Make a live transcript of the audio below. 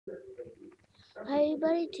Hi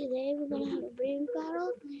everybody, today we're gonna have a brain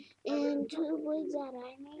battle and two blades that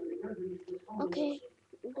I made. Okay,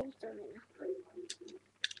 I'm gonna start it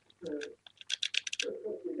now.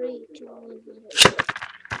 3, 2, 1,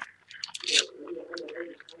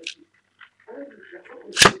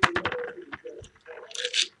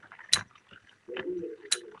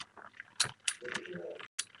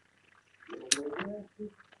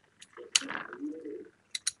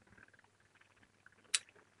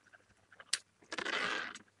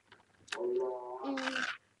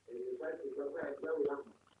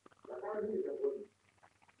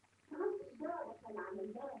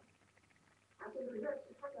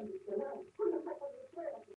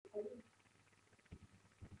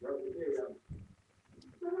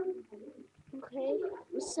 okay,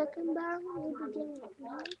 the second battle will begin right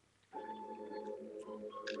now.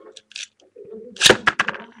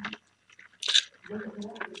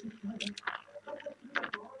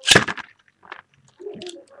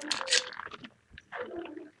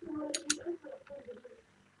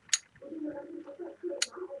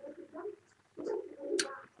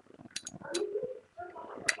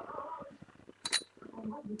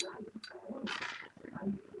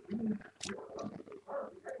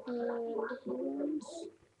 And he wins.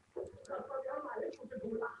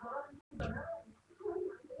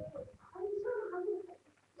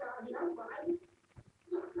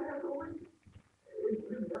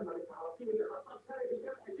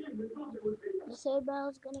 The third battle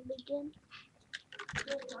is gonna begin.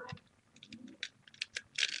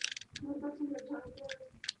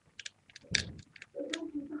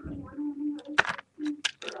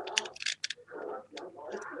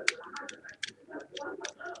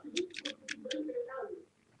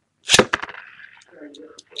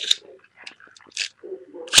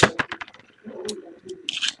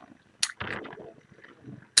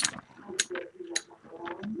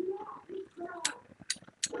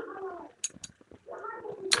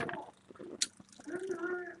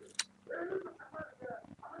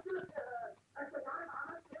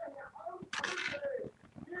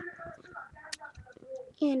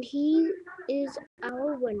 And he is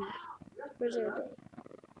our winner for today.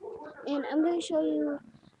 And I'm gonna show you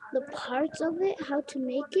the parts of it, how to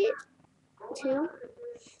make it too.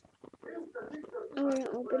 I'm gonna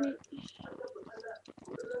open it.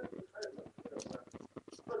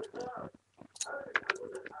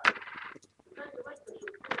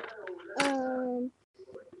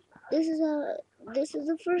 This is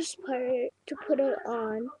the first part to put it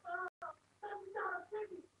on,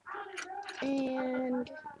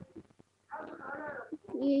 and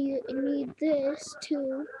you need this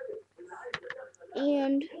too,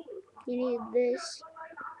 and you need this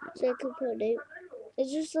so I can put it.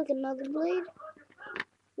 It's just like another blade,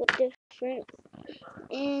 but different.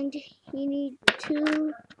 And you need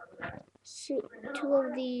two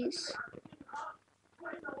of these.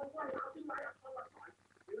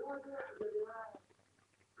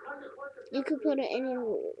 You could put it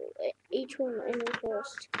in each one in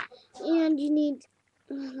first. And you need,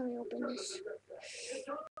 let me open this.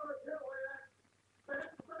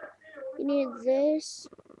 You need this.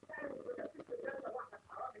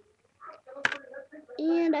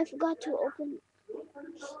 And I forgot to open,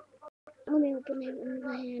 let me open it in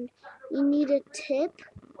my hand. You need a tip,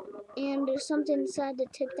 and there's something inside the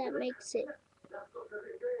tip that makes it.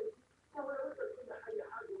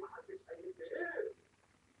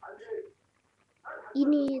 You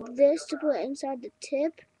need this to put inside the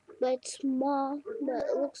tip, but it's small, but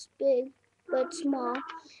it looks big, but it's small.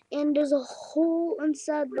 And there's a hole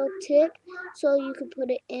inside the tip, so you can put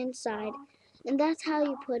it inside. And that's how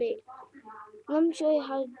you put it. Let me show you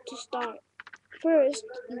how to start. First,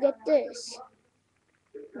 you get this.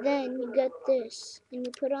 Then you get this, and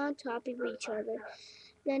you put it on top of each other.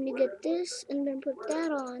 Then you get this, and then put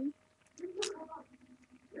that on.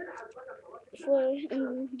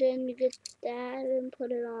 And then you get that and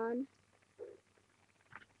put it on.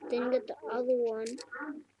 Then you get the other one.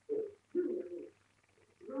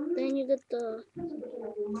 Then you get the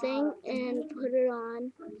thing and put it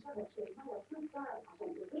on.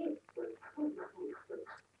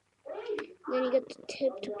 Then you get the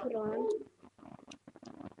tip to put on.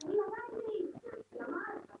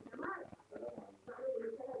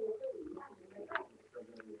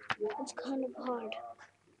 It's kind of hard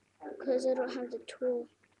because I don't have the tool.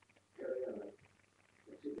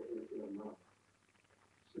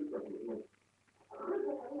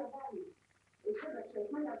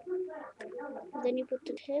 Then you put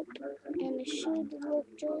the tip, and it should look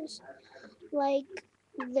just like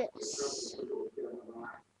this.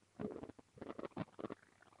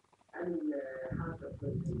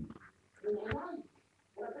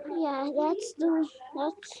 Yeah, yeah, that's the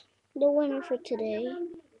winner for today.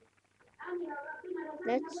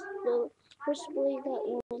 That's the first blade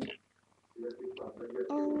that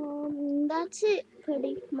won. That's it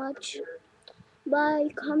pretty much. Bye,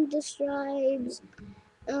 come to strides.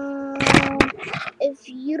 If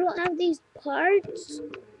you don't have these parts,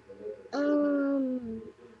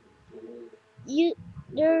 you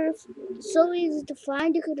they're so easy to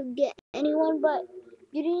find. You could get anyone, but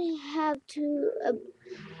you didn't have to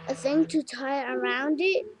a thing to tie around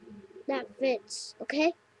it that fits.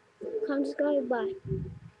 Okay, come to strides. Bye,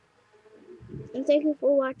 and thank you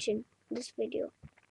for watching this video.